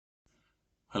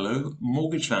Hello,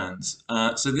 mortgage fans.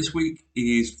 So this week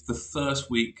is the first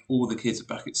week all the kids are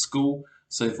back at school.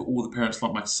 So for all the parents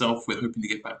like myself, we're hoping to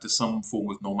get back to some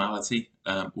form of normality.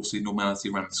 Also normality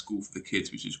around the school for the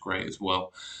kids, which is great as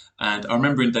well. And I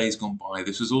remember in days gone by,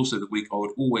 this was also the week I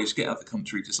would always get out of the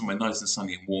country to somewhere nice and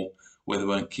sunny and warm, where there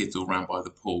weren't kids all around by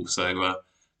the pool. So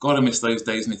gotta miss those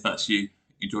days, and if that's you,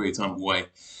 enjoy your time away.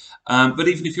 But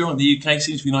even if you're in the UK, it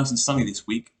seems to be nice and sunny this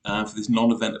week for this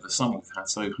non-event of a summer we've had.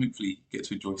 So hopefully you get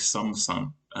to enjoy some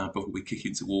sun before we kick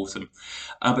into autumn.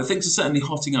 But things are certainly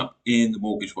hotting up in the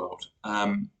mortgage world.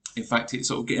 In fact, it's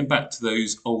sort of getting back to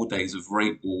those old days of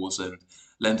rate wars and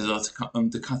lenders are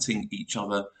undercutting each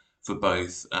other for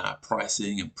both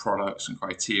pricing and products and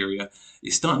criteria.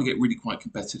 It's starting to get really quite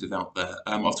competitive out there.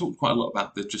 I've talked quite a lot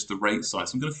about just the rate side,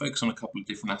 so I'm going to focus on a couple of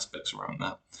different aspects around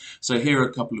that. So here are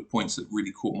a couple of points that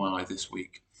really caught my eye this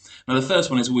week. Now the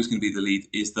first one is always going to be the lead,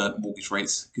 is that mortgage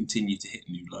rates continue to hit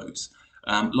new lows.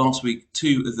 Last week,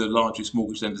 two of the largest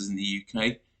mortgage lenders in the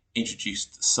UK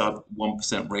introduced sub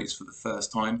 1% rates for the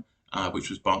first time, which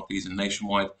was Barclays and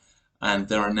Nationwide, and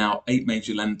there are now 8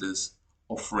 major lenders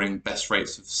offering best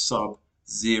rates of sub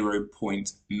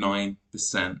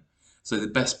 0.9%. So the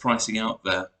best pricing out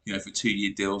there, for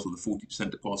 2-year deals or the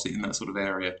 40% deposit in that sort of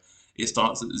area, it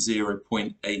starts at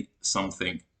 0.8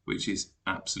 something, which is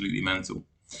absolutely mental.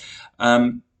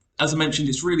 As I mentioned,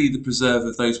 it's really the preserve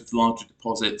of those with larger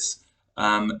deposits,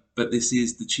 but this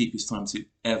is the cheapest time to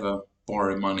ever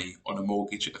borrow money on a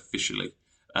mortgage officially.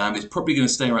 It's probably going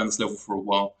to stay around this level for a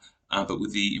while, but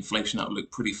with the inflation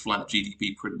outlook pretty flat,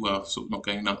 GDP pretty well, sort of not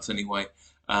going nuts anyway,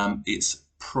 it's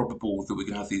probable that we're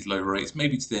going to have these low rates,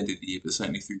 maybe to the end of the year, but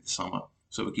certainly through the summer.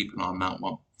 So we'll keep an eye on that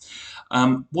one.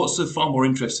 What's of far more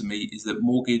interest to me is that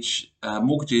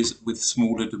mortgages with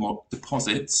smaller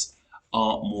deposits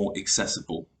are more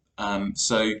accessible.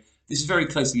 So this is very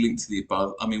closely linked to the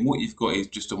above. I mean, what you've got is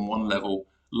just on one level,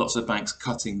 lots of banks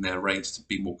cutting their rates to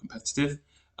be more competitive.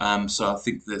 So I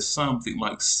think there's something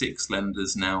like 6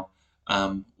 lenders now,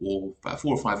 or about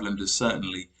 4 or 5 lenders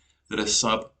certainly, that are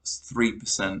sub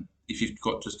 3% if you've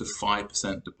got just a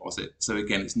 5% deposit. So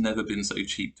again, it's never been so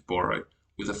cheap to borrow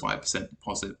with a 5%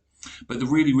 deposit. But the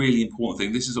really, really important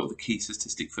thing, this is sort of the key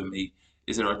statistic for me,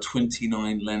 is there are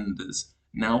 29 lenders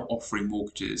now offering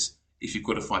mortgages if you've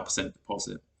got a 5%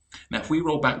 deposit. Now, if we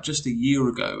roll back just a year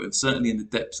ago, and certainly in the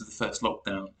depths of the first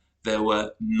lockdown, there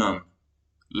were none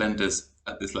lenders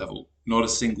at this level, not a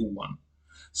single one.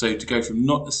 So to go from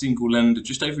not a single lender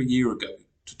just over a year ago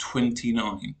to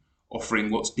 29 offering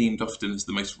what's deemed often as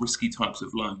the most risky types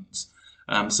of loans,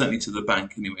 certainly to the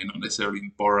bank anyway, not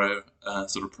necessarily borrow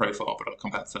sort of profile, but I'll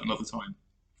come back to that another time.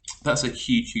 That's a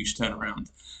huge, huge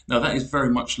turnaround. Now that is very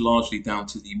much largely down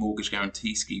to the mortgage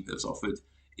guarantee scheme that was offered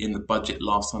in the budget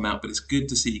last time out, but it's good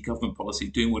to see government policy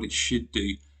doing what it should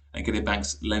do and getting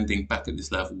banks lending back at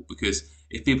this level, because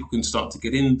if people can start to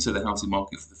get into the housing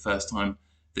market for the first time,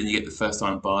 then you get the first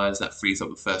time buyers, that frees up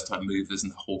the first time movers,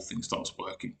 and the whole thing starts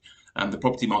working. The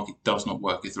property market does not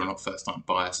work if there are not first time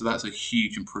buyers, so that's a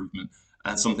huge improvement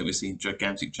and something we're seeing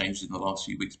gigantic changes in the last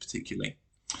few weeks particularly.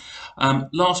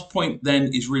 Last point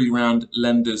then is really around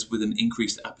lenders with an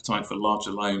increased appetite for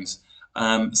larger loans.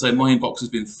 So my inbox has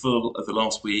been full of the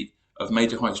last week of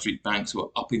major high street banks who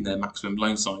are upping their maximum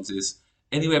loan sizes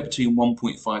anywhere between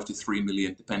 1.5 to 3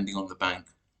 million depending on the bank.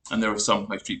 And there are some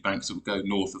high street banks that will go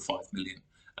north of 5 million.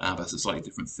 That's a slightly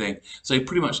different thing. So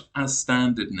pretty much as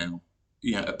standard now,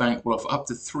 a bank will offer up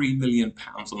to £3 million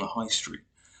on the high street.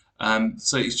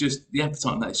 So it's just the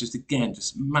appetite on that is just again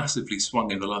just massively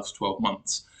swung in the last 12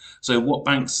 months. So what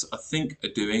banks I think are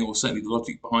doing, or certainly the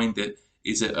logic behind it,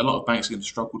 is that a lot of banks are going to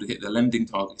struggle to hit their lending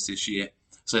targets this year.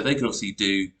 So they could obviously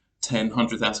do £10,000,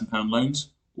 £100,000 loans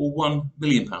or £1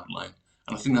 million loan.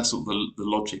 And I think that's sort of the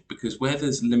logic, because where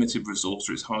there's limited resource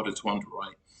or it's harder to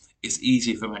underwrite, it's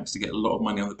easier for banks to get a lot of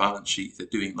money on the balance sheet if they're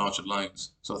doing larger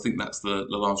loans. So I think that's the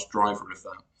large driver of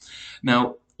that.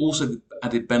 Now, also the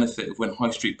added benefit of when high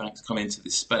street banks come into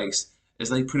this space is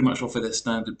they pretty much offer their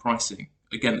standard pricing.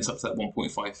 Again, it's up to that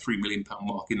 1.5, £3 million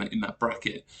mark in that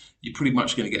bracket. You're pretty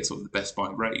much going to get sort of the best buy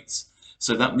rates.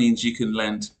 So that means you can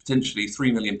lend potentially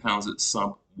 £3 million at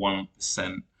sub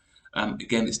 1%.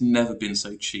 Again, it's never been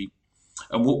so cheap.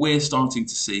 And what we're starting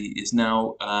to see is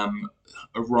now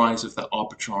a rise of that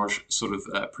arbitrage sort of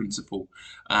principle.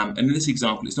 And in this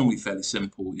example, it's normally fairly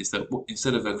simple, is that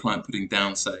instead of a client putting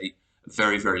down, say, a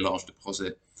very, very large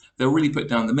deposit, they'll really put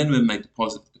down the minimum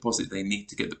deposit they need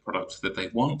to get the product that they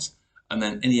want, and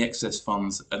then any excess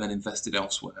funds are then invested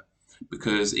elsewhere.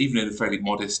 Because even in a fairly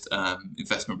modest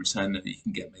investment return, you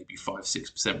can get maybe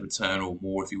 5-6% return or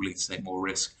more if you're willing to take more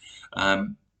risk.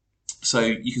 So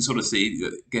you can sort of see,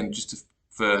 again, just to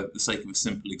for the sake of a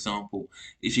simple example,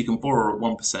 if you can borrow at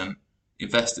 1%,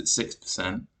 invest at 6%,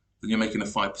 then you're making a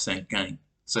 5% gain.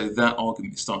 So that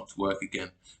argument is starting to work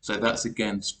again. So that's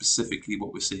again specifically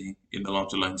what we're seeing in the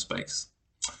larger loan space.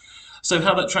 So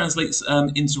how that translates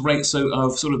into rates, so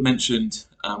I've sort of mentioned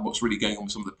what's really going on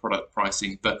with some of the product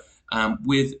pricing, but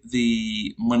with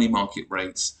the money market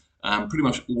rates, pretty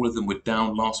much all of them were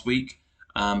down last week,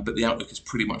 but the outlook has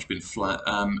pretty much been flat.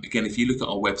 Again, if you look at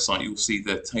our website, you'll see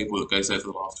the table that goes over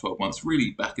the last 12 months, really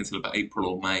back until about April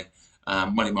or May.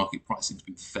 Money market pricing has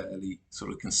been fairly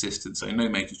sort of consistent, so no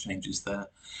major changes there.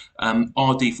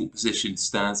 Our default position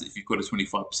stands if you've got a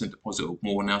 25% deposit or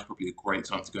more. Now is probably a great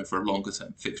time to go for a longer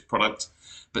term fixed product.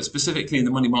 But specifically in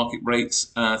the money market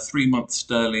rates, 3-month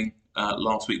sterling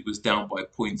last week was down by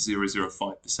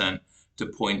 0.005% to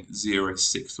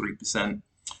 0.063%.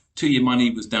 2-year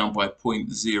money was down by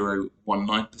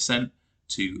 0.019%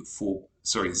 to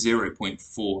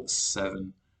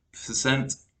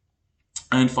 0.47%.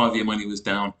 And 5-year money was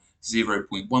down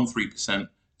 0.13%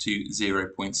 to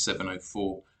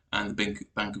 0.704%, and the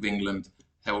Bank of England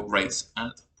held rates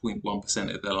at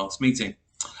 0.1% at their last meeting.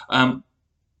 And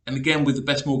again, with the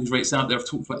best mortgage rates out there, I've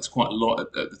talked about this quite a lot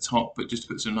at the top, but just to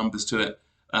put some numbers to it,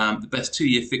 the best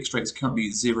 2-year fixed rate is currently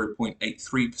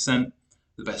 0.83%.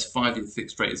 The best 5-year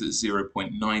fixed rate is at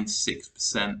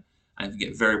 0.96%, and you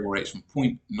get variable rates from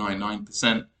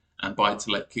 0.99%, and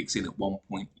buy-to-let kicks in at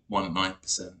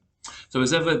 1.19%. So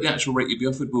as ever, the actual rate you'll be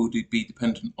offered will be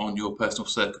dependent on your personal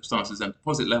circumstances and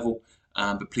deposit level,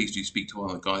 but please do speak to one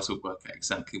of the guys who'll work out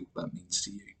exactly what that means to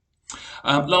you.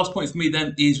 Last point for me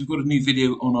then is we've got a new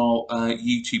video on our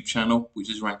YouTube channel,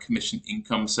 which is around commission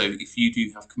income. So if you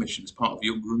do have commission as part of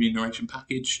your remuneration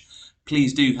package,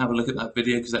 please do have a look at that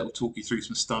video, because that will talk you through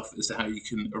some stuff as to how you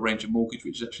can arrange a mortgage,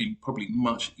 which is actually probably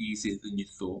much easier than you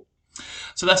thought.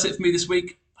 So that's it for me this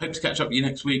week. Hope to catch up with you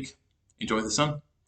next week. Enjoy the sun.